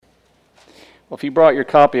Well, if you brought your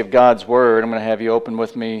copy of God's Word, I'm going to have you open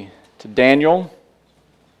with me to Daniel.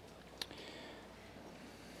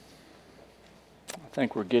 I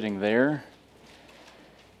think we're getting there.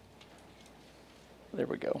 There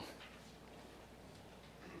we go.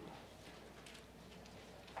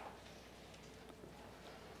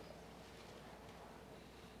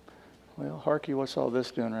 Well, Harky, what's all this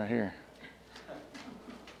doing right here?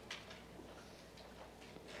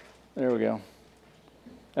 There we go.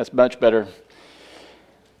 That's much better.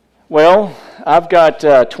 Well, I've got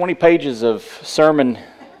 20 pages of sermon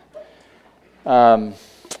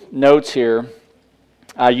notes here.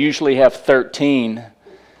 I usually have 13,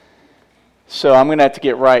 so I'm going to have to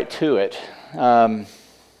get right to it. I've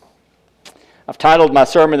titled my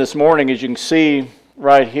sermon this morning, as you can see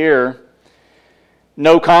right here,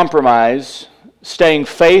 No Compromise, Staying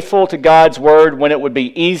Faithful to God's Word When It Would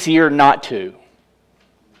Be Easier Not To.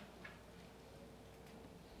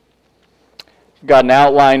 Got an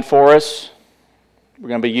outline for us we're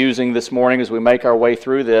going to be using this morning as we make our way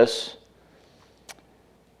through this.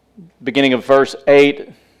 Beginning of verse 8,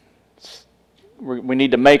 we need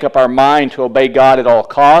to make up our mind to obey God at all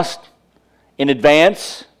costs, in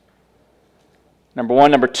advance. Number 1.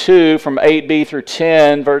 Number 2, from 8b through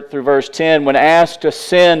 10, through verse 10, when asked to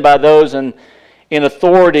sin by those in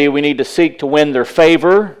authority, we need to seek to win their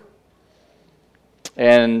favor.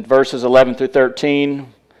 And verses 11 through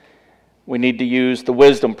 13, we need to use the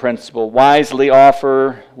wisdom principle, wisely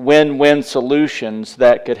offer win-win solutions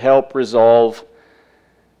that could help resolve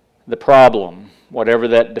the problem, whatever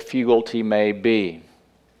that difficulty may be.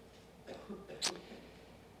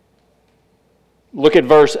 Look at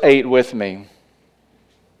verse 8 with me.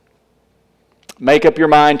 Make up your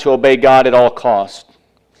mind to obey God at all costs.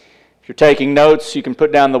 If you're taking notes, you can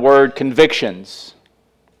put down the word convictions.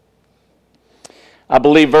 I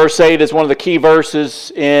believe verse 8 is one of the key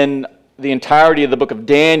verses in the entirety of the book of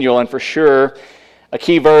Daniel, and for sure a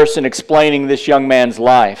key verse in explaining this young man's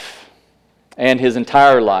life and his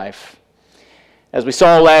entire life. As we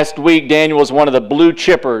saw last week, Daniel was one of the blue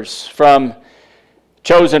chippers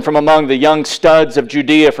chosen from among the young studs of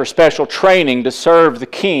Judea for special training to serve the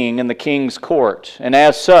king in the king's court. And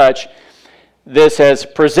as such, this has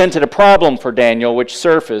presented a problem for Daniel, which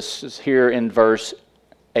surfaces here in verse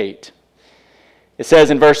 8. It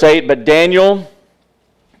says in verse 8, "But Daniel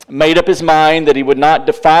made up his mind that he would not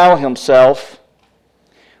defile himself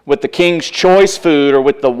with the king's choice food or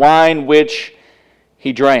with the wine which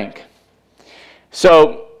he drank."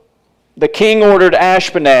 So, the king ordered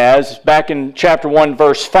Ashpenaz, back in chapter 1,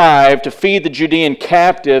 verse 5, to feed the Judean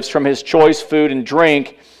captives from his choice food and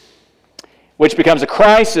drink, which becomes a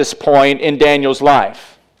crisis point in Daniel's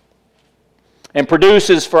life, and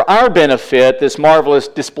produces for our benefit this marvelous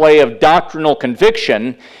display of doctrinal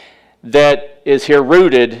conviction that is here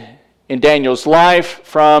rooted in Daniel's life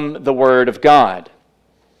from the Word of God.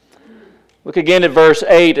 Look again at verse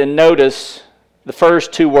 8 and notice the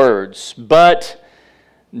first two words, "But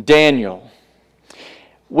Daniel."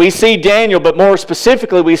 We see Daniel, but more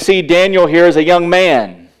specifically, we see Daniel here as a young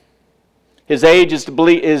man. His age is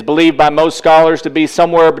believed by most scholars to be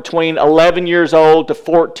somewhere between 11 years old to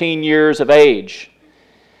 14 years of age.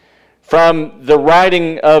 From the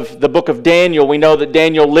writing of the book of Daniel, we know that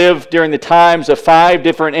Daniel lived during the times of 5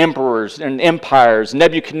 different emperors and empires: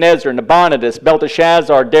 Nebuchadnezzar, Nabonidus,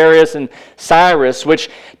 Belteshazzar, Darius, and Cyrus, which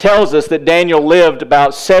tells us that Daniel lived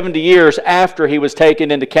about 70 years after he was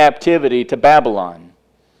taken into captivity to Babylon.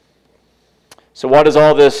 So what does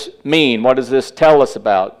all this mean? What does this tell us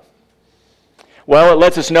about? Well, it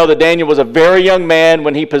lets us know that Daniel was a very young man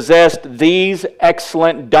when he possessed these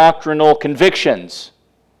excellent doctrinal convictions,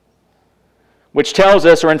 which tells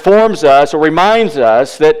us or informs us or reminds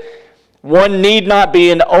us that one need not be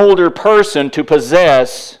an older person to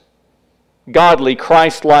possess godly,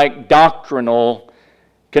 Christ-like doctrinal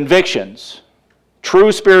convictions.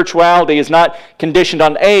 True spirituality is not conditioned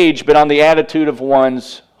on age, but on the attitude of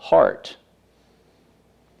one's heart.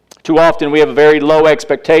 Too often we have very low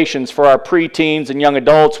expectations for our preteens and young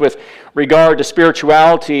adults with regard to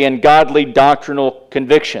spirituality and godly doctrinal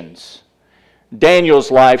convictions.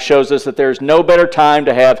 Daniel's life shows us that there's no better time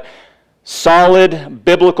to have solid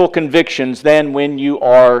biblical convictions than when you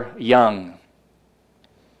are young.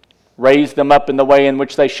 Raise them up in the way in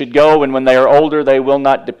which they should go, and when they are older, they will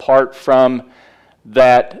not depart from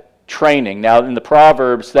that training. Now, in the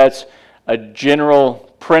Proverbs, that's a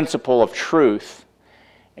general principle of truth,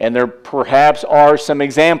 and there perhaps are some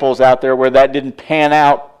examples out there where that didn't pan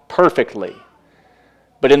out perfectly.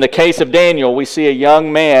 But in the case of Daniel, we see a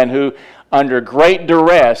young man who, under great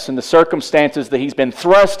duress and the circumstances that he's been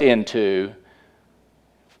thrust into,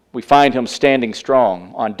 we find him standing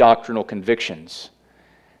strong on doctrinal convictions.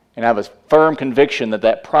 And I have a firm conviction that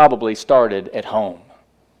that probably started at home.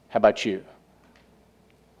 How about you?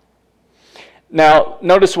 Now,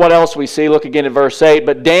 notice what else we see. Look again at verse 8.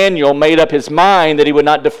 But Daniel made up his mind that he would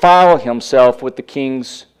not defile himself with the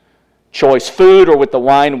king's choice food or with the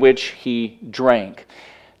wine which he drank.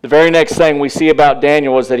 The very next thing we see about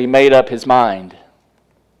Daniel is that he made up his mind.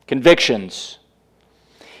 Convictions.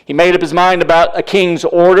 He made up his mind about a king's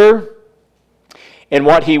order and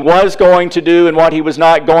what he was going to do and what he was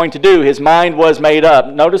not going to do. His mind was made up.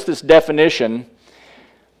 Notice this definition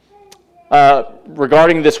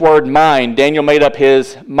regarding this word mind. Daniel made up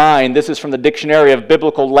his mind. This is from the Dictionary of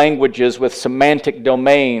Biblical Languages with semantic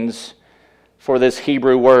domains for this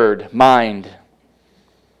Hebrew word, mind.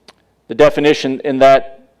 The definition in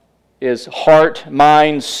that is heart,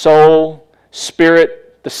 mind, soul,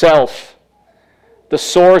 spirit, the self. The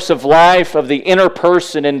source of life of the inner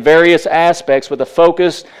person in various aspects with a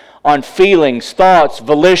focus on feelings, thoughts,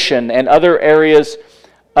 volition, and other areas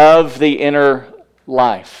of the inner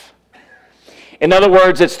life. In other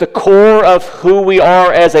words, it's the core of who we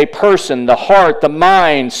are as a person, the heart, the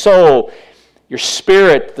mind, soul, your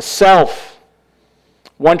spirit, the self.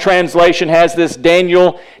 One translation has this: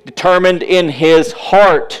 Daniel determined in his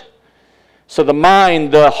heart. So the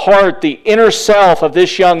mind, the heart, the inner self of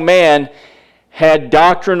this young man had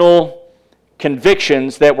doctrinal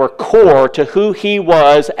convictions that were core to who he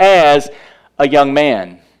was as a young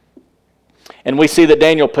man. And we see that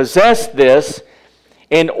Daniel possessed this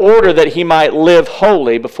in order that he might live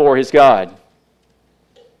holy before his God.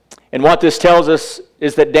 And what this tells us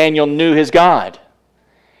is that Daniel knew his God.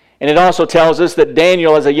 And it also tells us that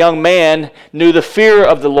Daniel, as a young man, knew the fear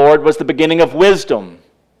of the Lord was the beginning of wisdom.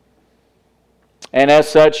 And as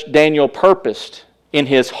such, Daniel purposed in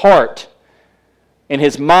his heart, in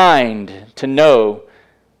his mind, to know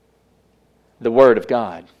the Word of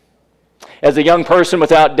God. As a young person,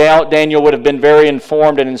 without doubt, Daniel would have been very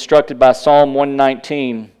informed and instructed by Psalm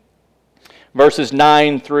 119, verses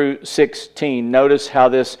 9 through 16. Notice how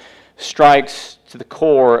this strikes to the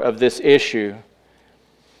core of this issue.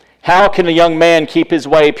 How can a young man keep his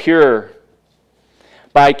way pure?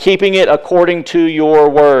 By keeping it according to your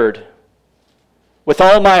word. With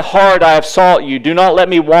all my heart I have sought you. Do not let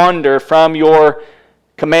me wander from your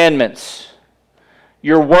commandments.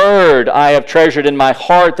 Your word I have treasured in my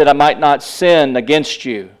heart that I might not sin against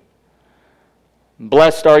you.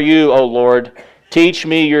 Blessed are you, O Lord. Teach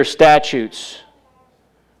me your statutes.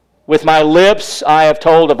 With my lips I have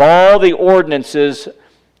told of all the ordinances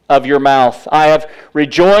of your mouth. I have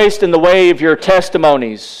rejoiced in the way of your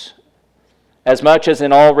testimonies as much as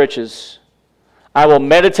in all riches. I will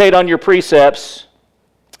meditate on your precepts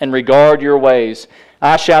and regard your ways.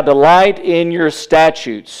 I shall delight in your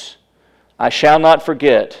statutes. I shall not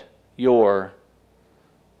forget your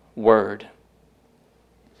word.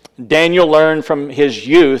 Daniel learned from his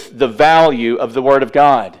youth the value of the Word of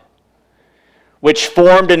God, which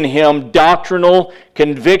formed in him doctrinal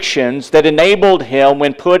convictions that enabled him,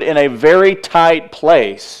 when put in a very tight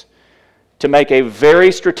place, to make a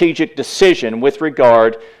very strategic decision with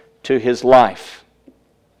regard to his life.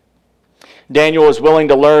 Daniel was willing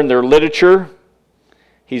to learn their literature.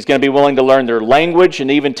 He's going to be willing to learn their language and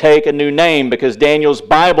even take a new name, because Daniel's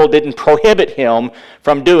Bible didn't prohibit him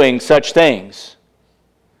from doing such things.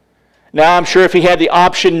 Now, I'm sure if he had the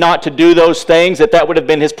option not to do those things, that would have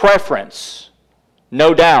been his preference.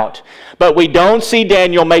 No doubt. But we don't see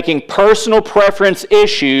Daniel making personal preference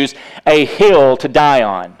issues a hill to die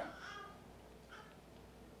on.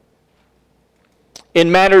 In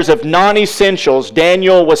matters of non-essentials,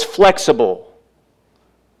 Daniel was flexible.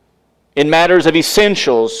 In matters of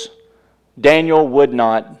essentials, Daniel would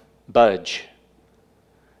not budge.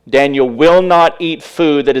 Daniel will not eat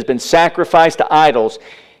food that has been sacrificed to idols.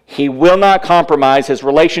 He will not compromise his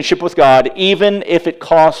relationship with God, even if it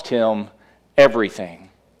cost him everything,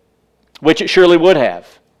 which it surely would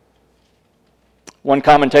have. One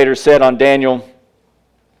commentator said on Daniel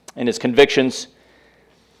and his convictions,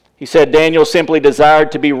 he said, Daniel simply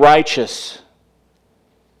desired to be righteous.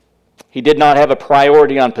 He did not have a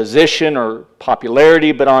priority on position or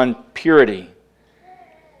popularity, but on purity.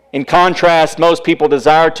 In contrast, most people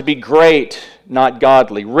desire to be great, not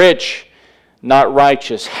godly, rich, not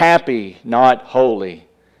righteous, happy, not holy.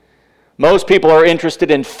 Most people are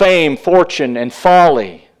interested in fame, fortune, and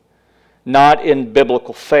folly, not in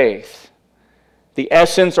biblical faith. The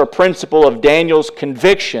essence or principle of Daniel's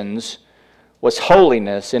convictions was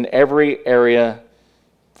holiness in every area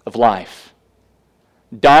of life.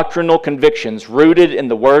 Doctrinal convictions rooted in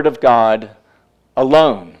the Word of God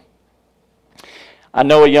alone. I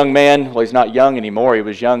know a young man, well, he's not young anymore. He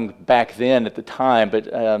was young back then at the time, but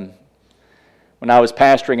when I was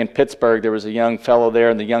pastoring in Pittsburgh, there was a young fellow there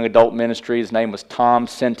in the young adult ministry. His name was Tom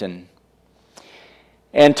Sinton.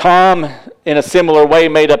 And Tom, in a similar way,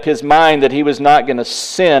 made up his mind that he was not going to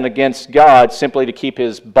sin against God simply to keep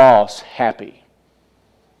his boss happy.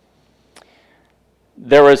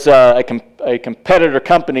 There was a competitor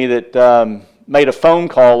company that made a phone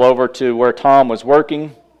call over to where Tom was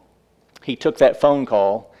working. He took that phone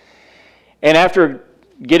call, and after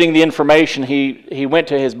getting the information, he went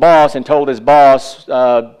to his boss and told his boss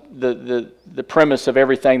the premise of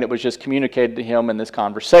everything that was just communicated to him in this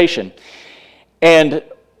conversation. And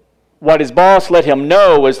what his boss let him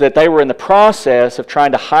know was that they were in the process of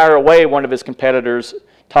trying to hire away one of his competitors'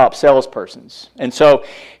 top salespersons. And so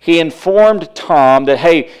he informed Tom that,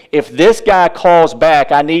 hey, if this guy calls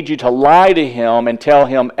back, I need you to lie to him and tell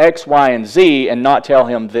him X, Y, and Z and not tell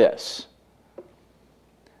him this.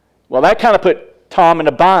 Well, that kind of put Tom in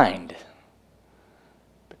a bind,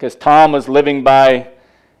 because Tom was living by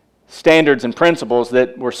standards and principles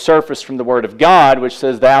that were surfaced from the Word of God, which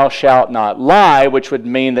says, thou shalt not lie, which would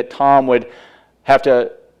mean that Tom would have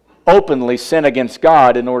to openly sin against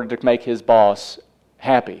God in order to make his boss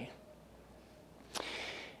happy.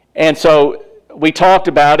 And so we talked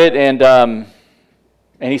about it, and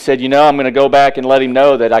he said, I'm going to go back and let him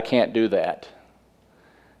know that I can't do that.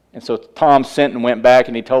 And so Tom Sinton went back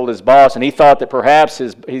and he told his boss, and he thought that perhaps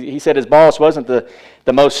he said his boss wasn't the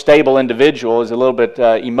most stable individual. He was a little bit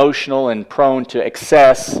emotional and prone to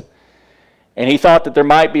excess. And he thought that there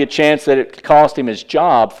might be a chance that it could cost him his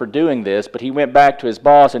job for doing this. But he went back to his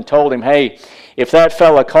boss and told him, hey, if that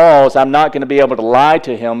fella calls, I'm not going to be able to lie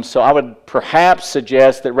to him. So I would perhaps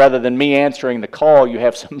suggest that rather than me answering the call, you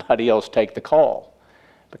have somebody else take the call,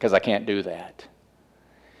 because I can't do that.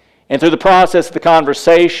 And through the process of the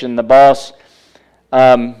conversation, the boss,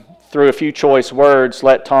 through a few choice words,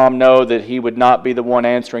 let Tom know that he would not be the one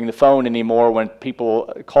answering the phone anymore when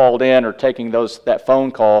people called in or taking that phone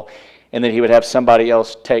call, and that he would have somebody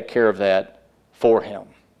else take care of that for him.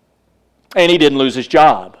 And he didn't lose his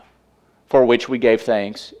job, for which we gave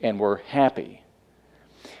thanks and were happy.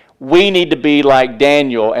 We need to be like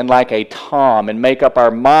Daniel and like a Tom and make up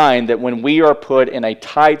our mind that when we are put in a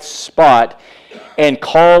tight spot and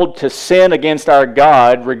called to sin against our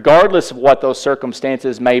God, regardless of what those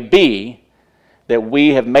circumstances may be, that we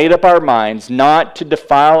have made up our minds not to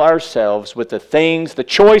defile ourselves with the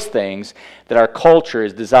choice things that our culture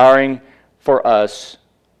is desiring for us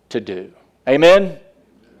to do. Amen?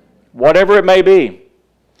 Whatever it may be.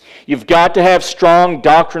 You've got to have strong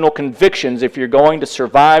doctrinal convictions if you're going to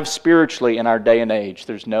survive spiritually in our day and age.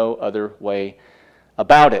 There's no other way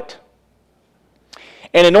about it.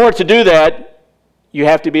 And in order to do that, you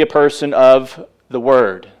have to be a person of the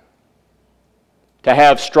Word. To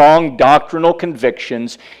have strong doctrinal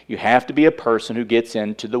convictions, you have to be a person who gets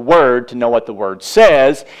into the Word to know what the Word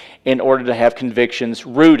says in order to have convictions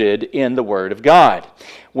rooted in the Word of God.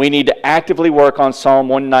 We need to actively work on Psalm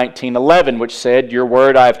 119:11, which said, your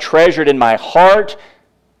Word I have treasured in my heart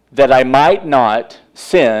that I might not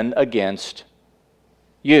sin against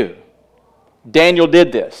you. Daniel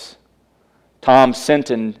did this. Tom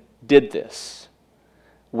Sinton did this.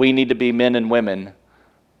 We need to be men and women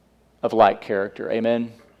of like character.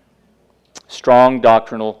 Amen? Strong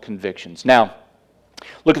doctrinal convictions. Now,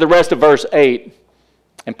 look at the rest of verse 8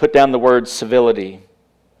 and put down the word civility.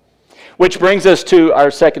 Which brings us to our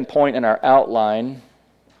second point in our outline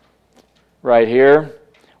right here.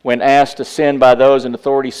 When asked to sin by those in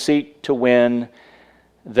authority, seek to win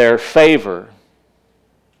their favor.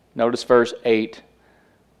 Notice verse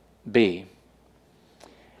 8b.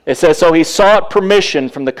 It says, so he sought permission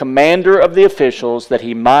from the commander of the officials that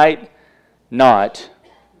he might not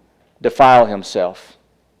defile himself.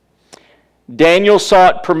 Daniel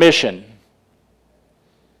sought permission.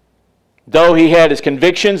 Though he had his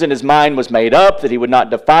convictions and his mind was made up that he would not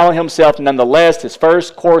defile himself, nonetheless, his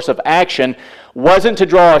first course of action wasn't to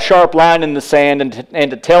draw a sharp line in the sand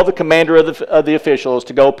and to tell the commander of the officials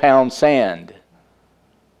to go pound sand.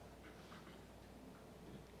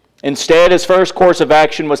 Instead, his first course of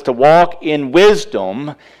action was to walk in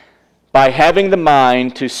wisdom by having the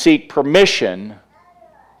mind to seek permission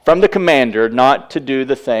from the commander not to do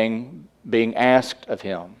the thing being asked of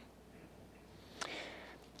him.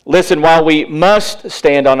 Listen, while we must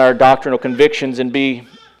stand on our doctrinal convictions and be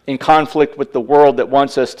in conflict with the world that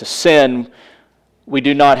wants us to sin, we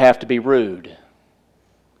do not have to be rude.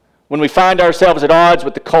 When we find ourselves at odds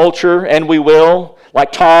with the culture, and we will,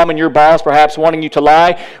 like Tom and your boss perhaps wanting you to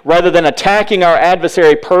lie, rather than attacking our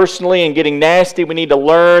adversary personally and getting nasty, we need to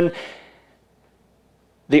learn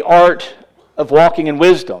the art of walking in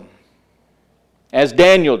wisdom, as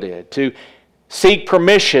Daniel did, to seek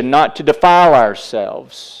permission not to defile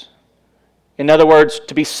ourselves. In other words,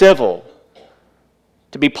 to be civil,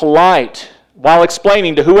 to be polite, while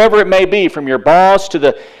explaining to whoever it may be, from your boss to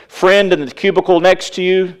the friend in the cubicle next to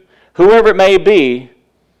you, whoever it may be,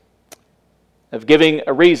 of giving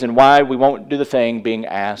a reason why we won't do the thing being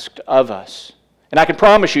asked of us. And I can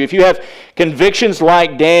promise you, if you have convictions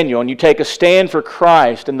like Daniel and you take a stand for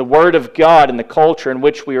Christ and the Word of God and the culture in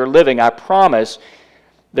which we are living, I promise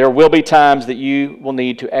there will be times that you will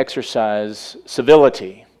need to exercise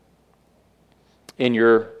civility in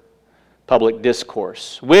your public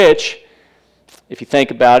discourse, which, if you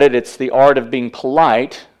think about it, it's the art of being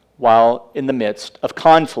polite while in the midst of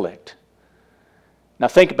conflict. Now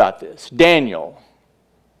think about this. Daniel,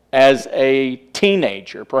 as a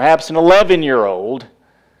teenager, perhaps an 11-year-old,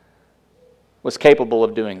 was capable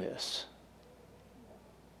of doing this.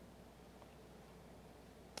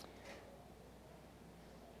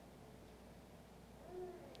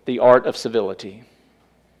 The art of civility.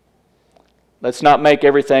 Let's not make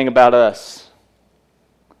everything about us.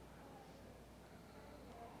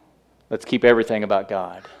 Let's keep everything about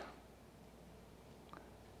God.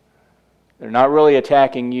 They're not really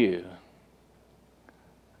attacking you.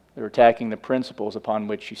 They're attacking the principles upon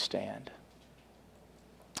which you stand.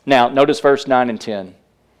 Now, notice verse 9 and 10.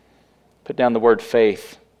 Put down the word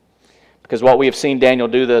faith. Because what we have seen Daniel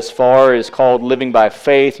do thus far is called living by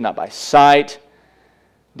faith, not by sight.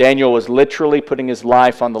 Daniel was literally putting his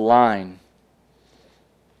life on the line.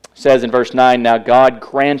 It says in verse 9, "Now God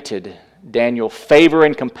granted Daniel favor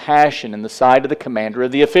and compassion in the sight of the commander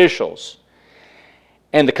of the officials.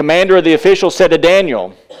 And the commander of the officials said to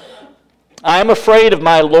Daniel, I am afraid of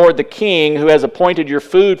my lord the king, who has appointed your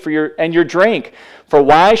food and your drink. For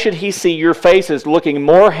why should he see your faces looking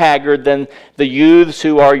more haggard than the youths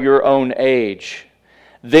who are your own age?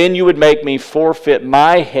 Then you would make me forfeit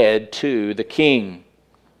my head to the king."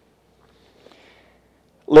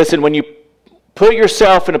 Listen, when you put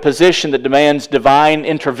yourself in a position that demands divine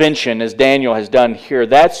intervention, as Daniel has done here,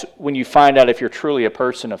 that's when you find out if you're truly a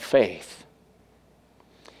person of faith.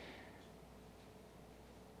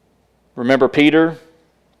 Remember Peter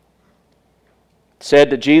said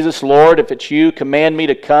to Jesus, "Lord, if it's you, command me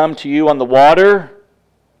to come to you on the water."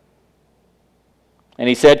 And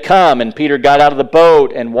he said, "Come." And Peter got out of the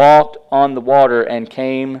boat and walked on the water and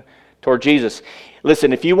came toward Jesus.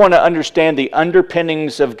 Listen, if you want to understand the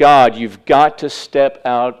underpinnings of God, you've got to step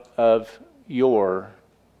out of your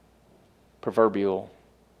proverbial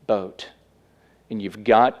boat. And you've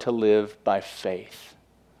got to live by faith.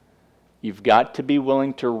 You've got to be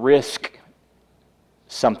willing to risk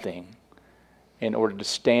something in order to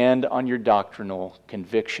stand on your doctrinal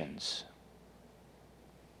convictions.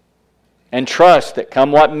 And trust that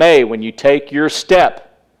come what may, when you take your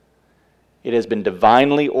step, it has been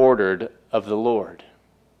divinely ordered of the Lord.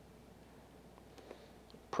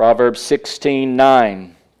 Proverbs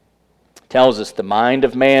 16:9 tells us, "The mind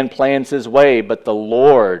of man plans his way, but the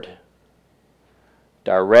Lord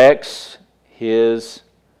directs his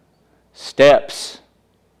steps."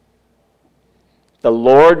 The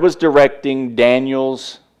Lord was directing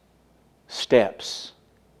Daniel's steps.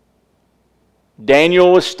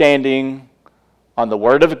 Daniel was standing on the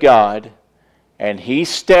Word of God, and he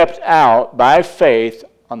stepped out by faith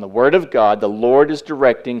on the Word of God. The Lord is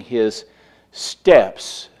directing his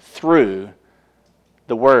steps through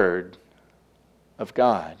the Word of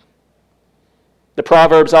God. The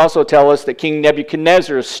Proverbs also tell us that King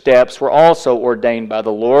Nebuchadnezzar's steps were also ordained by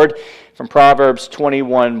the Lord. From Proverbs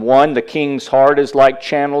 21:1, "The king's heart is like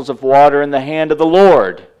channels of water in the hand of the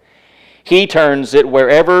Lord. He turns it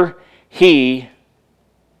wherever he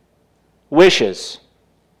wishes."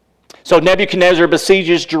 So Nebuchadnezzar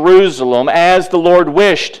besieges Jerusalem as the Lord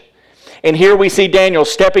wished. And here we see Daniel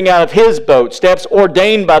stepping out of his boat, steps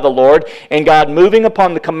ordained by the Lord, and God moving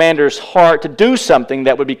upon the commander's heart to do something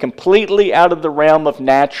that would be completely out of the realm of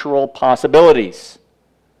natural possibilities.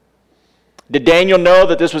 Did Daniel know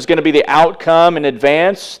that this was going to be the outcome in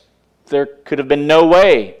advance? There could have been no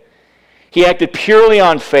way. He acted purely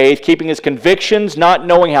on faith, keeping his convictions, not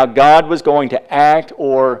knowing how God was going to act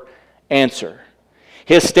or answer.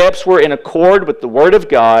 His steps were in accord with the Word of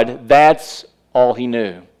God. That's all he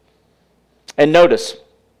knew. And notice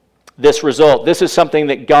this result. This is something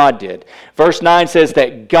that God did. Verse 9 says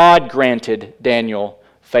that God granted Daniel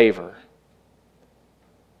favor.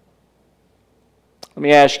 Let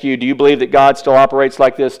me ask you, do you believe that God still operates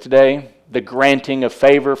like this today? The granting of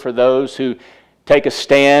favor for those who take a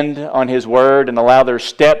stand on His Word and allow their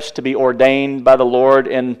steps to be ordained by the Lord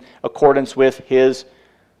in accordance with His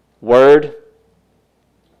Word?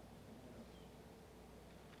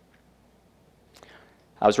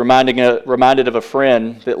 I was reminded of a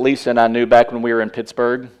friend that Lisa and I knew back when we were in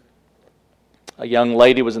Pittsburgh. A young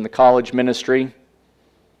lady was in the college ministry.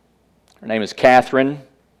 Her name is Catherine.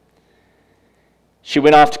 She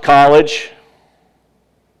went off to college,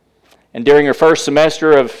 and during her first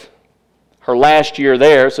semester of her last year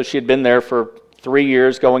there, so she had been there for 3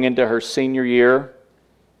 years going into her senior year,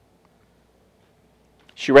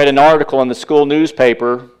 she read an article in the school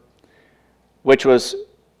newspaper, which was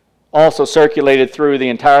also circulated through the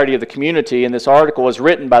entirety of the community, and this article was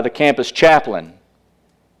written by the campus chaplain.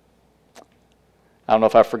 I don't know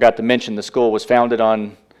if I forgot to mention the school was founded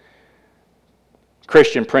on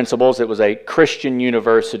Christian principles. It was a Christian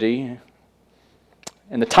university.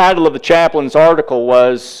 And the title of the chaplain's article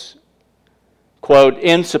was, quote,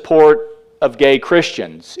 "In support of gay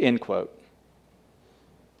Christians," end quote.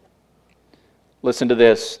 Listen to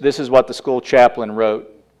this. This is what the school chaplain wrote.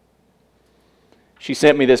 She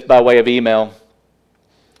sent me this by way of email.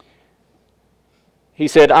 He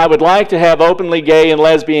said, "I would like to have openly gay and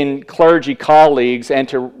lesbian clergy colleagues and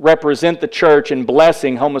to represent the church in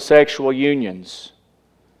blessing homosexual unions.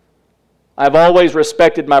 I've always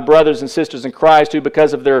respected my brothers and sisters in Christ who,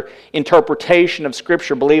 because of their interpretation of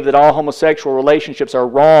Scripture, believe that all homosexual relationships are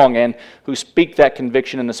wrong and who speak that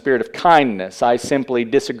conviction in the spirit of kindness. I simply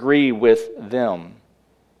disagree with them."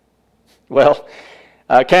 Well,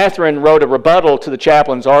 Catherine wrote a rebuttal to the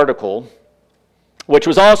chaplain's article, which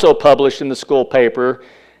was also published in the school paper,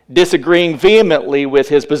 disagreeing vehemently with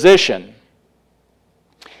his position.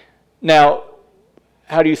 Now,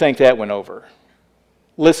 how do you think that went over?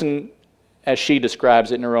 Listen as she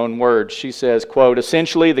describes it in her own words. She says, quote,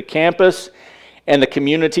 "Essentially, the campus and the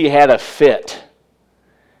community had a fit.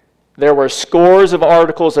 There were scores of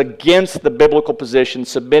articles against the biblical position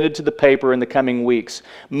submitted to the paper in the coming weeks.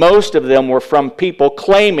 Most of them were from people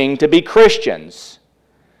claiming to be Christians.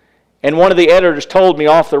 And one of the editors told me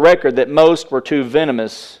off the record that most were too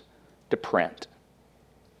venomous to print."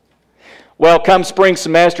 Well, come spring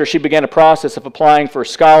semester, she began a process of applying for a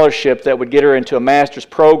scholarship that would get her into a master's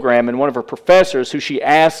program, and one of her professors, who she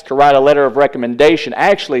asked to write a letter of recommendation,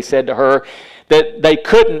 actually said to her that they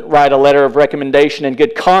couldn't write a letter of recommendation in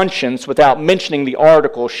good conscience without mentioning the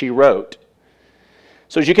article she wrote.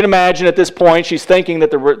 So as you can imagine, at this point, she's thinking that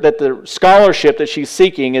the scholarship that she's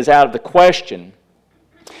seeking is out of the question.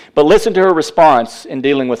 But listen to her response in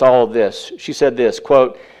dealing with all of this. She said this,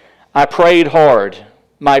 quote, "I prayed hard.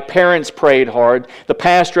 My parents prayed hard. The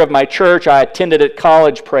pastor of my church I attended at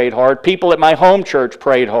college prayed hard. People at my home church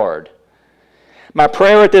prayed hard. My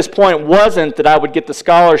prayer at this point wasn't that I would get the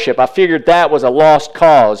scholarship. I figured that was a lost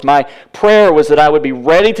cause. My prayer was that I would be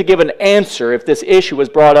ready to give an answer if this issue was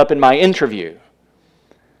brought up in my interview.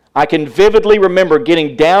 I can vividly remember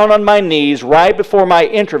getting down on my knees right before my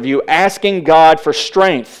interview, asking God for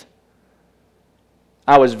strength.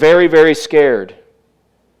 I was very, very scared.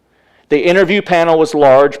 The interview panel was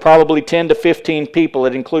large, probably 10 to 15 people.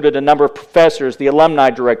 It included a number of professors, the alumni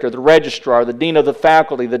director, the registrar, the dean of the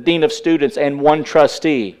faculty, the dean of students, and one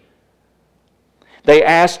trustee. They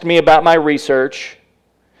asked me about my research.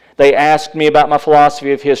 They asked me about my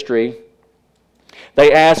philosophy of history.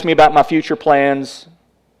 They asked me about my future plans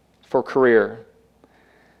for career.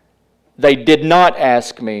 They did not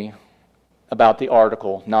ask me about the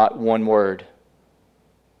article, not one word.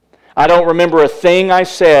 I don't remember a thing I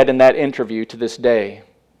said in that interview to this day.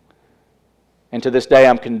 And to this day,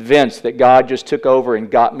 I'm convinced that God just took over and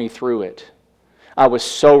got me through it. I was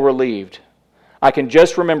so relieved. I can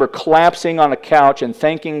just remember collapsing on a couch and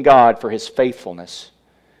thanking God for His faithfulness.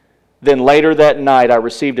 Then later that night, I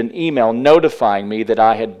received an email notifying me that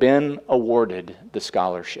I had been awarded the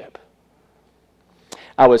scholarship.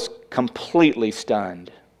 I was completely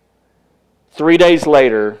stunned. 3 days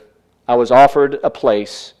later, I was offered a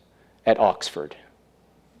place at Oxford.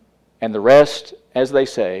 And the rest, as they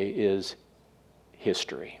say, is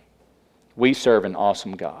history. We serve an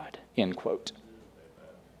awesome God, end quote.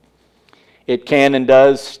 It can and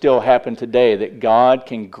does still happen today that God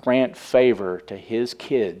can grant favor to His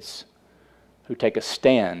kids who take a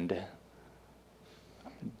stand,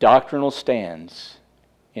 doctrinal stands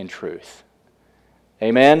in truth.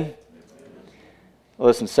 Amen?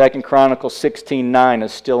 Listen, 2 Chronicles 16:9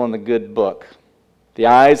 is still in the good book. The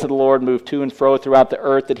eyes of the Lord move to and fro throughout the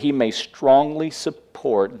earth that He may strongly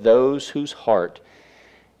support those whose heart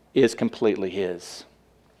is completely His.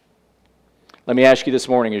 Let me ask you this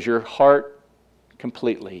morning, is your heart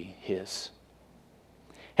completely His?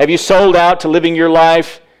 Have you sold out to living your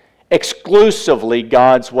life exclusively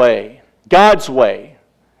God's way? God's way.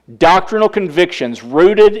 Doctrinal convictions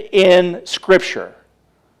rooted in Scripture.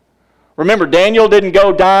 Remember, Daniel didn't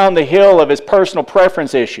go down the hill of his personal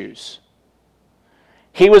preference issues.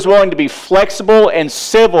 He was willing to be flexible and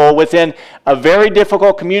civil within a very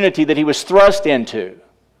difficult community that he was thrust into.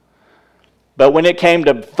 But when it came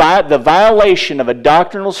to the violation of a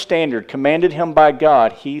doctrinal standard commanded him by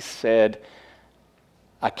God, he said,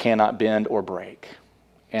 I cannot bend or break,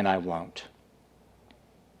 and I won't.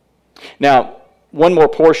 Now, one more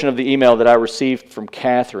portion of the email that I received from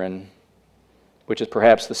Catherine, which is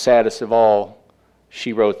perhaps the saddest of all,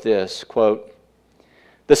 she wrote this, quote,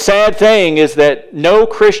 "The sad thing is that no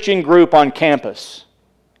Christian group on campus,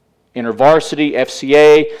 InterVarsity,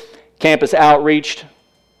 FCA, Campus Outreach,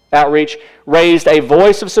 raised a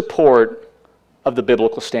voice of support of the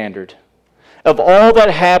biblical standard. Of all that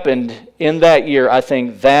happened in that year, I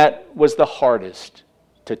think that was the hardest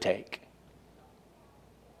to take."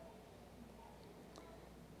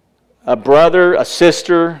 A brother, a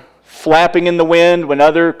sister, flapping in the wind when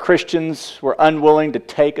other Christians were unwilling to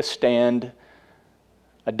take a stand,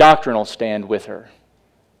 a doctrinal stand with her.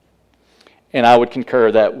 And I would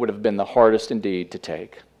concur that would have been the hardest indeed to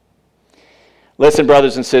take. Listen,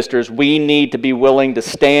 brothers and sisters, we need to be willing to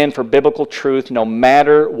stand for biblical truth no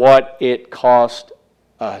matter what it cost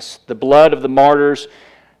us. The blood of the martyrs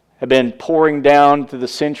have been pouring down through the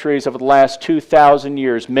centuries over the last 2,000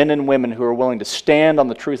 years, men and women who are willing to stand on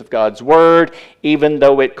the truth of God's Word, even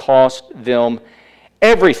though it cost them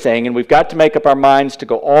everything. And we've got to make up our minds to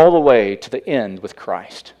go all the way to the end with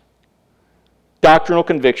Christ. Doctrinal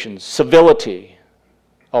convictions, civility,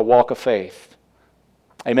 a walk of faith.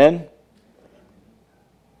 Amen?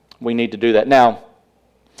 We need to do that. Now,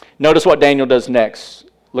 notice what Daniel does next.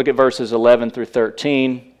 Look at verses 11 through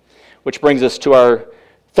 13, which brings us to our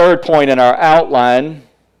third point in our outline.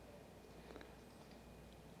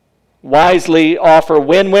 Wisely offer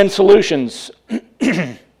win-win solutions,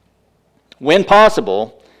 when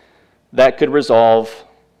possible, that could resolve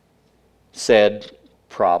said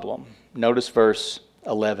problem. Notice verse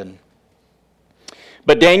 11.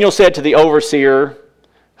 "But Daniel said to the overseer,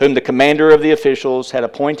 whom the commander of the officials had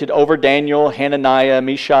appointed over Daniel, Hananiah,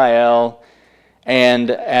 Mishael, and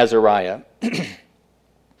Azariah."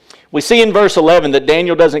 We see in verse 11 that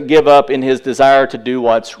Daniel doesn't give up in his desire to do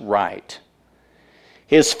what's right.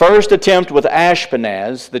 His first attempt with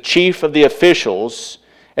Ashpenaz, the chief of the officials,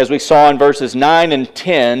 as we saw in verses 9 and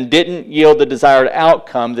 10, didn't yield the desired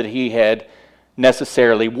outcome that he had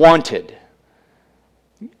necessarily wanted.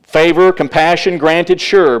 Favor, compassion granted,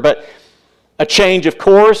 sure, but a change of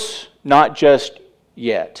course, not just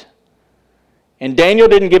yet. And Daniel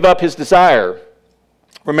didn't give up his desire.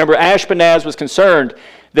 Remember, Ashpenaz was concerned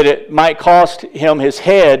that it might cost him his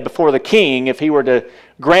head before the king if he were to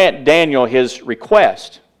grant Daniel his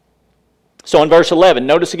request. So in verse 11,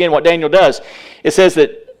 notice again what Daniel does. It says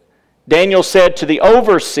that Daniel said to the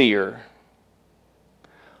overseer,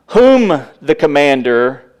 whom the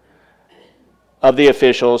commander of the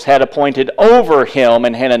officials had appointed over him,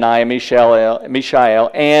 and Hananiah, Mishael,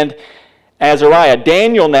 and Azariah.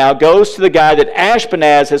 Daniel now goes to the guy that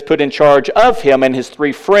Ashpenaz has put in charge of him and his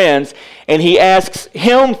three friends, and he asks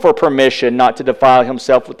him for permission not to defile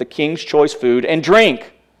himself with the king's choice food and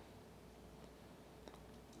drink.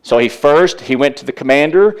 So he went to the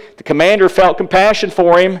commander. The commander felt compassion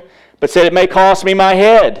for him, but said, "It may cost me my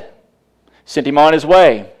head." Sent him on his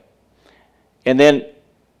way. And then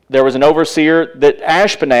there was an overseer that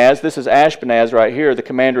Ashpenaz, this is Ashpenaz right here, the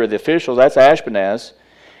commander of the officials, that's Ashpenaz.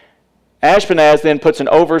 Ashpenaz then puts an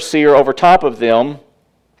overseer over top of them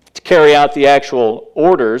to carry out the actual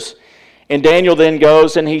orders. And Daniel then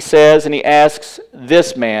goes and he says, and he asks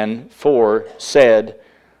this man for said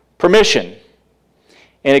permission.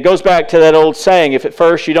 And it goes back to that old saying, if at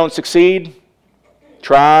first you don't succeed,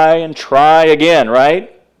 try and try again,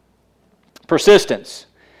 right? Persistence.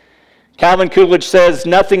 Calvin Coolidge says,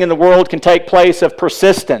 nothing in the world can take place of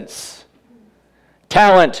persistence.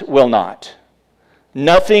 Talent will not.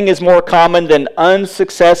 Nothing is more common than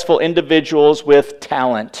unsuccessful individuals with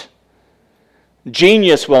talent.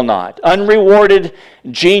 Genius will not. Unrewarded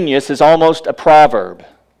genius is almost a proverb.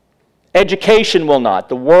 Education will not.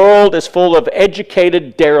 The world is full of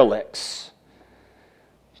educated derelicts.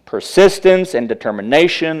 Persistence and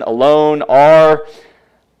determination alone are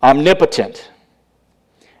omnipotent.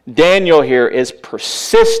 Daniel here is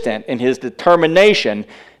persistent in his determination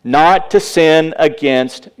not to sin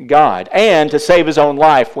against God and to save his own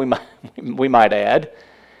life, we might add.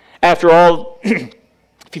 After all,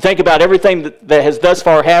 if you think about everything that has thus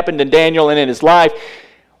far happened in Daniel and in his life,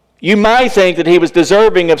 you might think that he was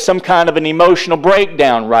deserving of some kind of an emotional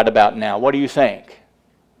breakdown right about now. What do you think?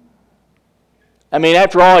 I mean,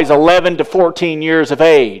 after all, he's 11 to 14 years of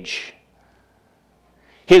age.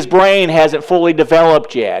 His brain hasn't fully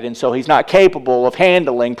developed yet, and so he's not capable of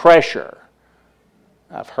handling pressure.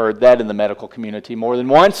 I've heard that in the medical community more than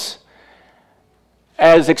once,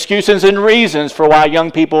 as excuses and reasons for why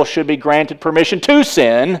young people should be granted permission to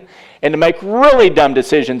sin and to make really dumb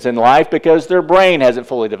decisions in life because their brain hasn't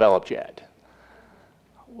fully developed yet.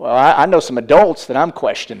 Well, I know some adults that I'm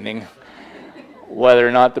questioning whether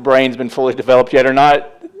or not the brain's been fully developed yet or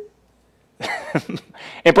not,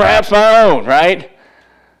 and perhaps my own, right?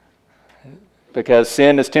 Because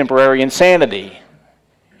sin is temporary insanity.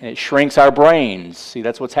 And it shrinks our brains. See,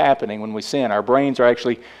 that's what's happening when we sin. Our brains are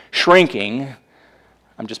actually shrinking.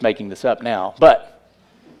 I'm just making this up now. But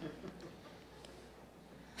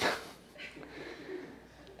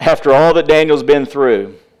after all that Daniel's been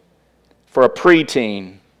through, for a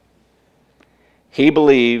preteen, he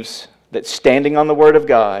believes that standing on the Word of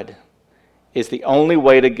God is the only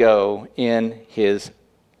way to go in his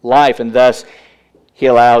life. And thus, he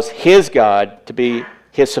allows his God to be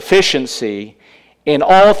his sufficiency in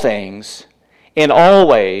all things, in all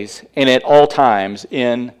ways, and at all times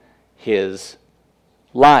in his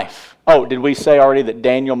life. Oh, did we say already that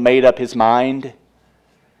Daniel made up his mind?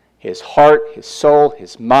 His heart, his soul,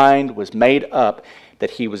 his mind was made up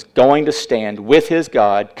that he was going to stand with his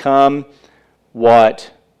God, come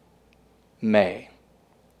what may.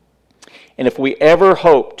 And if we ever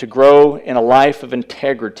hope to grow in a life of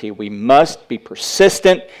integrity, we must be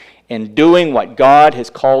persistent in doing what God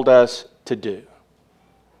has called us to do.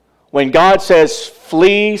 When God says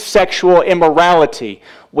flee sexual immorality,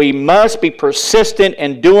 we must be persistent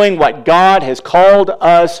in doing what God has called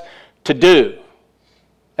us to do.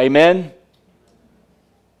 Amen?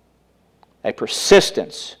 A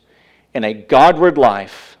persistence in a Godward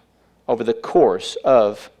life over the course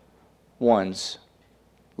of one's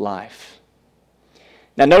life.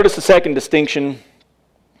 Now notice the second distinction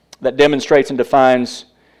that demonstrates and defines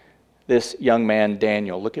this young man,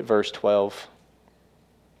 Daniel. Look at verse 12.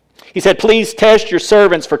 He said, "Please test your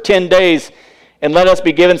servants for 10 days, and let us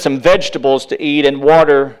be given some vegetables to eat and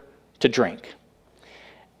water to drink."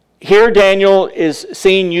 Here Daniel is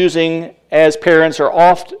seen using, as parents are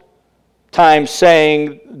oft times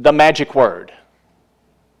saying, the magic word.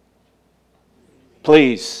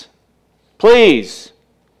 Please, please,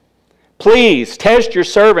 please test your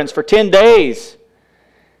servants for 10 days.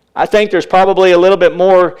 I think there's probably a little bit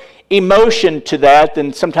more emotion to that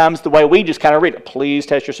than sometimes the way we just kind of read it. Please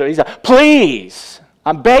test your servants. He's like, please,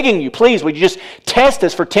 I'm begging you, please, would you just test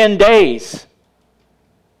us for 10 days?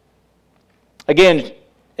 Again,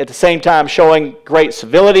 at the same time showing great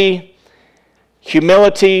civility,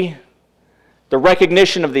 humility, the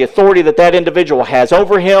recognition of the authority that that individual has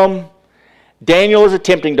over him. Daniel is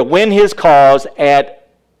attempting to win his cause at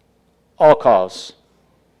all costs.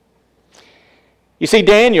 You see,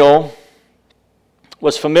 Daniel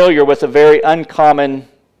was familiar with a very uncommon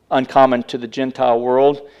to the Gentile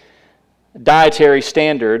world, dietary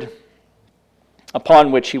standard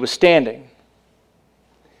upon which he was standing.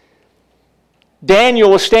 Daniel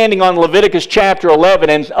was standing on Leviticus chapter 11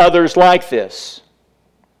 and others like this.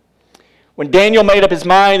 When Daniel made up his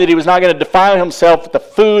mind that he was not going to defile himself with the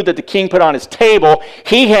food that the king put on his table,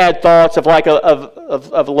 he had thoughts of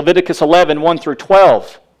Leviticus 11, 1 through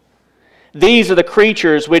 12. These are the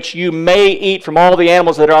creatures which you may eat from all the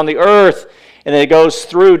animals that are on the earth. And then it goes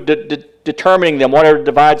through determining them. Whatever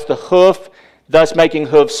divides the hoof, thus making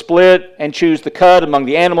hoof split, and choose the cud among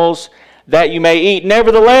the animals that you may eat.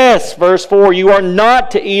 Nevertheless, verse 4, you are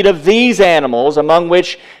not to eat of these animals among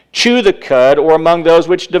which chew the cud, or among those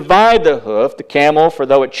which divide the hoof, the camel, for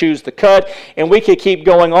though it chews the cud. And we could keep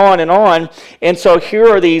going on and on. And so here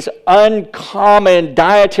are these uncommon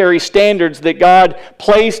dietary standards that God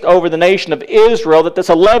placed over the nation of Israel that this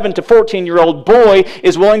 11 to 14-year-old boy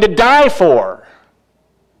is willing to die for.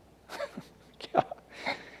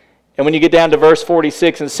 And when you get down to verse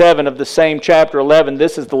 46 and 7 of the same chapter 11,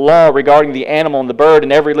 this is the law regarding the animal and the bird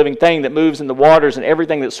and every living thing that moves in the waters and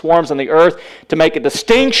everything that swarms on the earth, to make a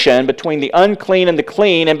distinction between the unclean and the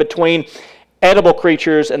clean, and between edible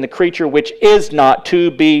creatures and the creature which is not to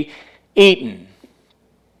be eaten.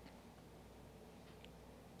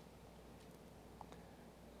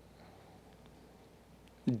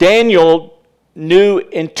 Daniel knew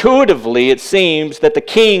intuitively, it seems, that the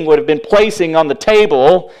king would have been placing on the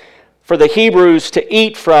table for the Hebrews to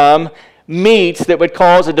eat from meats that would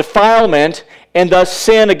cause a defilement and thus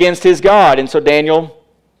sin against his God. And so Daniel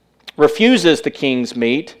refuses the king's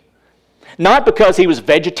meat, not because he was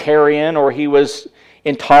vegetarian or he was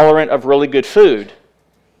intolerant of really good food,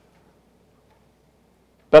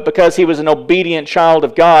 but because he was an obedient child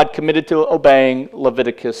of God committed to obeying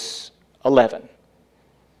Leviticus 11.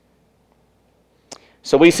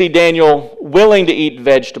 So we see Daniel willing to eat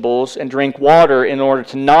vegetables and drink water in order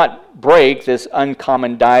to not break this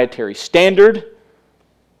uncommon dietary standard.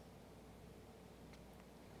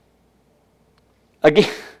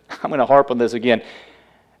 Again, I'm going to harp on this again.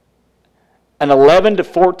 An 11 to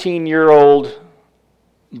 14-year-old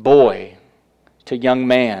boy to young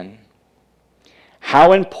man,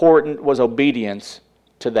 how important was obedience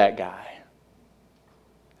to that guy?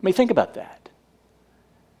 I mean, think about that.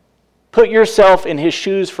 Put yourself in his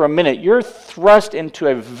shoes for a minute. You're thrust into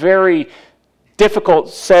a very difficult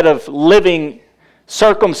set of living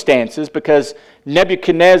circumstances because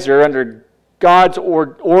Nebuchadnezzar, under God's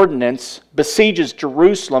ordinance, besieges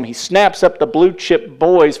Jerusalem. He snaps up the blue chip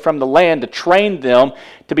boys from the land to train them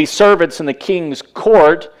to be servants in the king's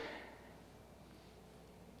court.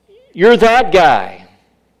 You're that guy.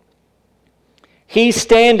 He's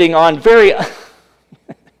standing on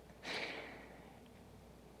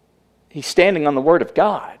he's standing on the Word of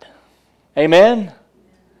God. Amen?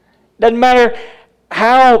 Doesn't matter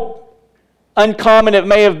how uncommon it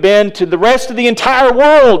may have been to the rest of the entire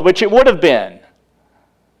world, which it would have been.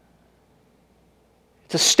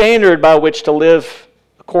 It's a standard by which to live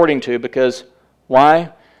according to, because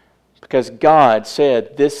why? Because God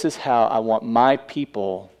said, this is how I want my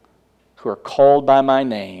people who are called by my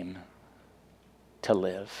name to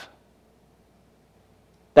live.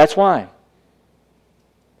 That's why.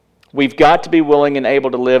 We've got to be willing and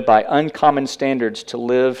able to live by uncommon standards, to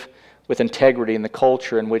live with integrity in the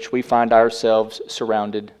culture in which we find ourselves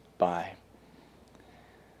surrounded by.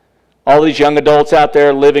 All these young adults out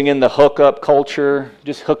there living in the hookup culture,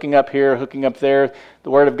 just hooking up here, hooking up there. The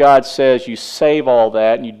Word of God says you save all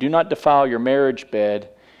that and you do not defile your marriage bed,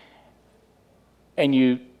 and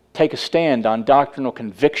you take a stand on doctrinal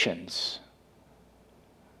convictions,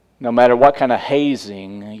 no matter what kind of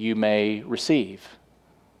hazing you may receive.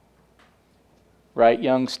 Right,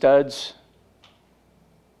 young studs?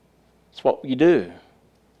 It's what you do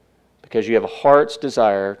because you have a heart's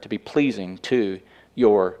desire to be pleasing to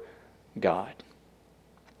your God.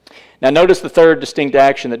 Now notice the third distinct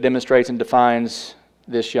action that demonstrates and defines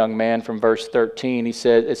this young man from verse 13. He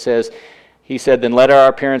said, then let our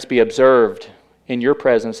appearance be observed in your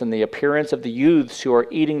presence and the appearance of the youths who are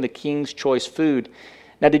eating the king's choice food.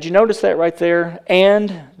 Now did you notice that right there?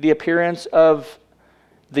 And the appearance of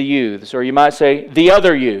the youths, or you might say the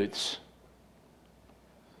other youths.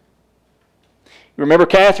 Remember,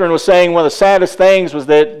 Catherine was saying one of the saddest things was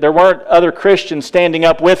that there weren't other Christians standing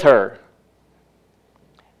up with her.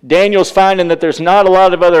 Daniel's finding that there's not a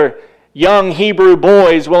lot of other young Hebrew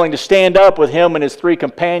boys willing to stand up with him and his three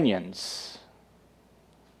companions.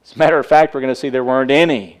 As a matter of fact, we're going to see there weren't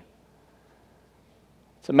any.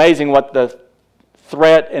 It's amazing what the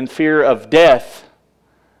threat and fear of death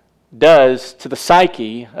does to the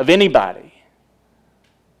psyche of anybody.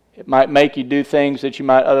 It might make you do things that you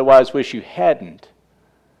might otherwise wish you hadn't.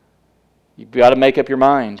 You've got to make up your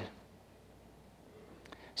mind.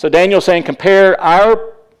 So Daniel's saying, compare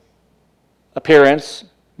our appearance,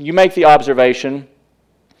 you make the observation,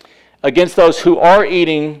 against those who are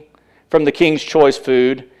eating from the king's choice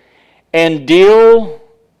food, and deal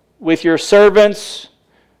with your servants.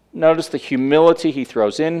 Notice the humility he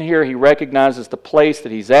throws in here. He recognizes the place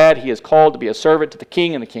that he's at. He is called to be a servant to the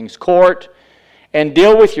king in the king's court. And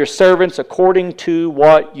deal with your servants according to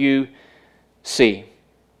what you see.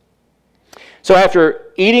 So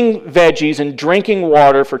after eating veggies and drinking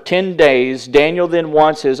water for 10 days, Daniel then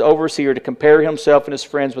wants his overseer to compare himself and his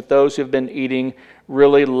friends with those who have been eating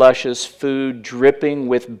really luscious food dripping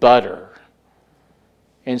with butter.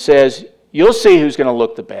 And says, you'll see who's going to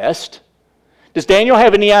look the best. Does Daniel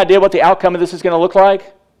have any idea what the outcome of this is going to look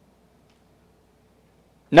like?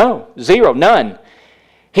 No, zero, none.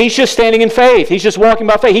 He's just standing in faith. He's just walking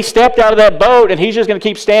by faith. He stepped out of that boat and he's just going to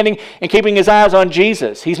keep standing and keeping his eyes on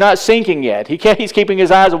Jesus. He's not sinking yet. He's keeping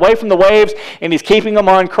his eyes away from the waves and he's keeping them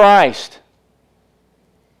on Christ.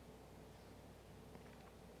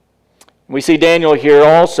 We see Daniel here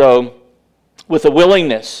also with a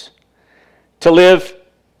willingness to live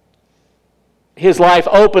his life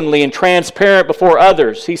openly and transparent before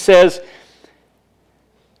others. He says,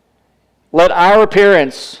 let our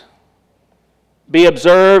appearance be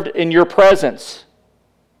observed in your presence.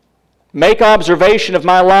 Make observation of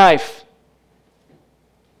my life.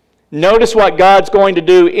 Notice what God's going to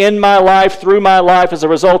do in my life, through my life, as a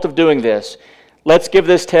result of doing this. Let's give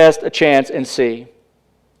this test a chance and see.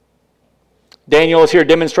 Daniel is here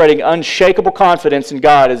demonstrating unshakable confidence in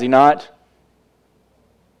God, is he not?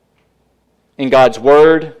 In God's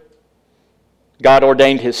Word. God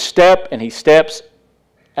ordained his step, and he steps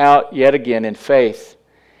out yet again in faith.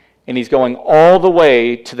 And he's going all the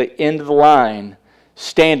way to the end of the line,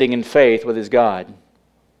 standing in faith with his God.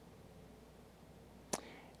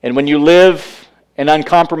 And when you live an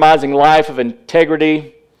uncompromising life of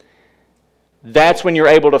integrity, that's when you're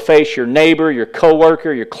able to face your neighbor, your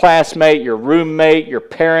coworker, your classmate, your roommate, your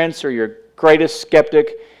parents, or your greatest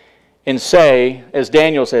skeptic and say, as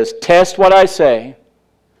Daniel says, test what I say,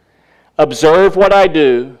 observe what I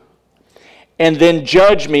do, and then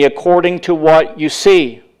judge me according to what you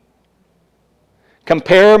see.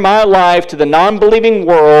 Compare my life to the non-believing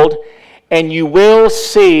world, and you will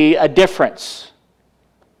see a difference.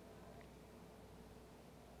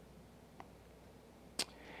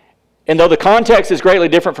 And though the context is greatly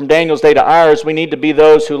different from Daniel's day to ours, we need to be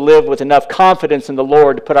those who live with enough confidence in the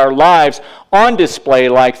Lord to put our lives on display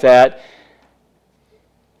like that.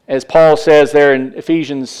 As Paul says there in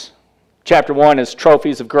Ephesians chapter 1, as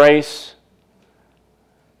trophies of grace,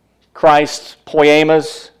 Christ's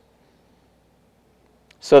poemas,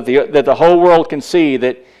 so that the whole world can see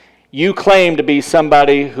that you claim to be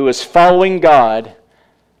somebody who is following God.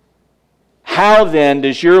 How then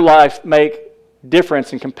does your life make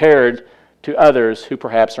difference and compared to others who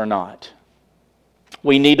perhaps are not?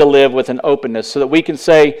 We need to live with an openness so that we can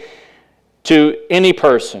say to any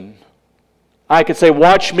person, I could say,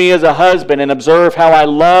 watch me as a husband and observe how I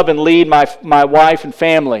love and lead my wife and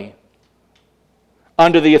family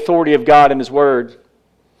under the authority of God and His Word.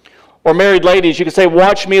 Or married ladies, you could say,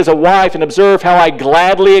 watch me as a wife and observe how I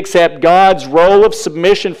gladly accept God's role of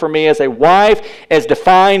submission for me as a wife as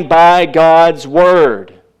defined by God's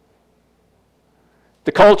Word.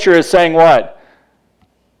 The culture is saying what?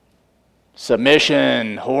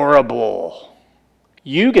 Submission, horrible.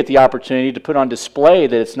 You get the opportunity to put on display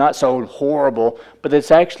that it's not so horrible, but that it's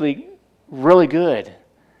actually really good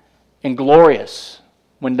and glorious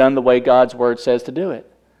when done the way God's Word says to do it.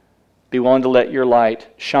 Be willing to let your light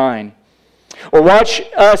shine. Or watch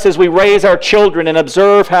us as we raise our children and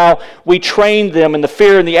observe how we train them in the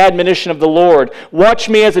fear and the admonition of the Lord. Watch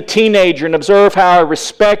me as a teenager and observe how I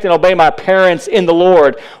respect and obey my parents in the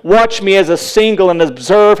Lord. Watch me as a single and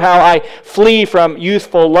observe how I flee from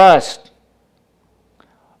youthful lust.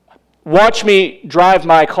 Watch me drive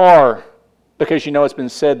my car, because you know it's been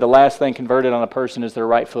said the last thing converted on a person is their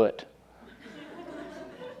right foot.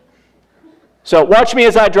 So watch me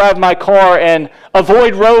as I drive my car and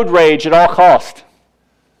avoid road rage at all cost.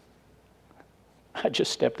 I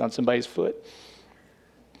just stepped on somebody's foot.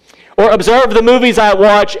 Or observe the movies I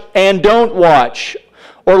watch and don't watch.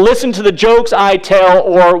 Or listen to the jokes I tell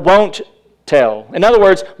or won't tell. In other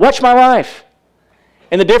words, watch my life.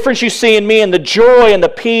 And the difference you see in me and the joy and the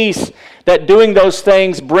peace that doing those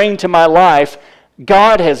things bring to my life,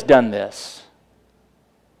 God has done this.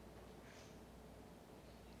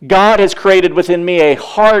 God has created within me a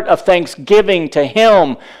heart of thanksgiving to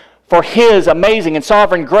Him for His amazing and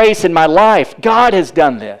sovereign grace in my life. God has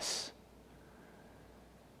done this.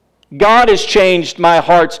 God has changed my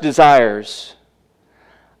heart's desires.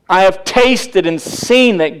 I have tasted and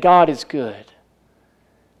seen that God is good.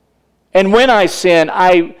 And when I sin,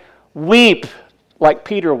 I weep like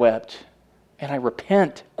Peter wept, and I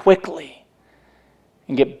repent quickly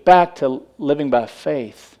and get back to living by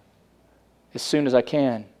faith as soon as I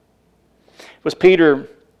can. It was Peter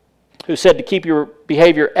who said to keep your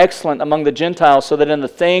behavior excellent among the Gentiles, so that in the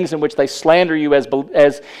things in which they slander you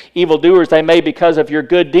as evildoers, they may, because of your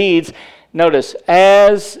good deeds, notice,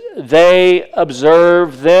 as they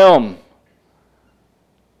observe them.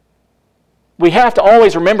 We have to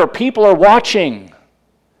always remember people are watching.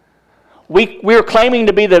 We are claiming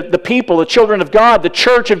to be the people, the children of God, the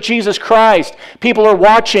church of Jesus Christ. People are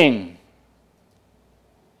watching.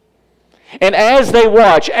 And as they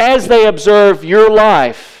watch, as they observe your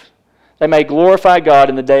life, they may glorify God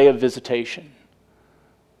in the day of visitation.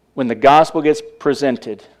 When the gospel gets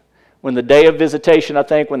presented, when the day of visitation, I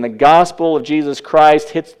think, when the gospel of Jesus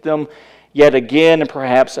Christ hits them yet again and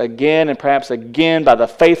perhaps again by the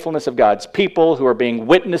faithfulness of God's people who are being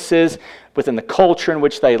witnesses within the culture in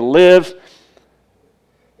which they live,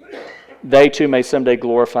 they too may someday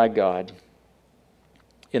glorify God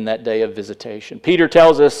in that day of visitation. Peter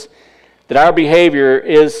tells us that our behavior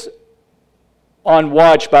is on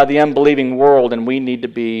watch by the unbelieving world, and we need to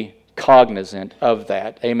be cognizant of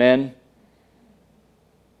that. Amen?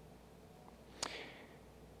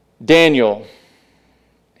 Daniel,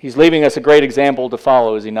 he's leaving us a great example to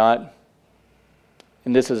follow, is he not?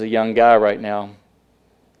 And this is a young guy right now.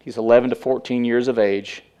 He's 11 to 14 years of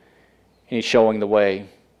age, and he's showing the way.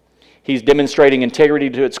 He's demonstrating integrity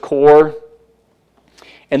to its core,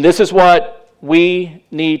 and this is what we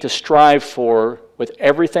need to strive for with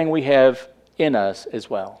everything we have in us as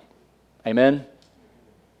well. Amen?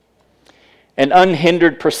 An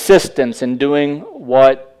unhindered persistence in doing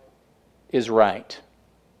what is right.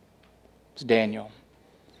 It's Daniel.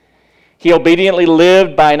 He obediently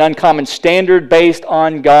lived by an uncommon standard based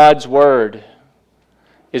on God's Word.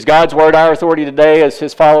 Is God's Word our authority today as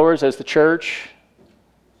His followers, as the church?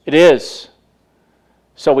 It is.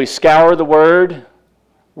 So we scour the Word.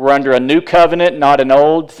 We're under a new covenant, not an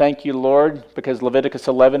old. Thank you, Lord, because Leviticus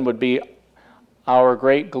 11 would be our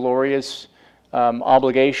great, glorious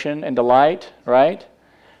obligation and delight, right?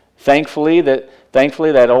 Thankfully,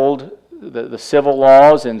 that old, the civil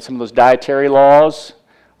laws and some of those dietary laws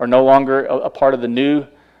are no longer a part of the new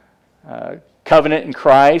covenant in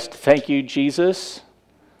Christ. Thank you, Jesus.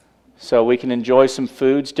 So we can enjoy some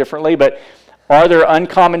foods differently. But are there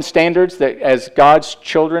uncommon standards that as God's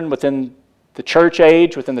children within the church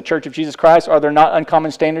age, within the Church of Jesus Christ, are there not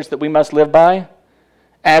uncommon standards that we must live by?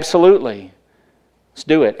 Absolutely. Let's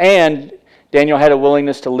do it. And Daniel had a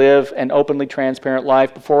willingness to live an openly transparent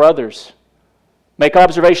life before others. Make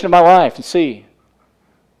observation of my life and see.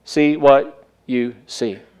 See what you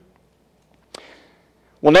see.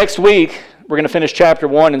 Well, next week, we're going to finish chapter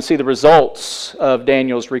 1 and see the results of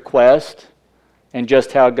Daniel's request and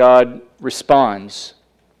just how God responds.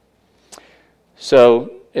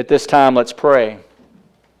 So, at this time, let's pray.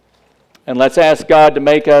 And let's ask God to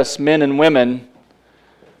make us men and women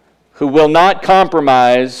who will not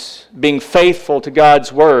compromise being faithful to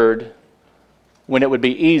God's Word when it would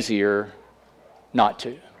be easier not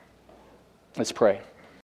to. Let's pray.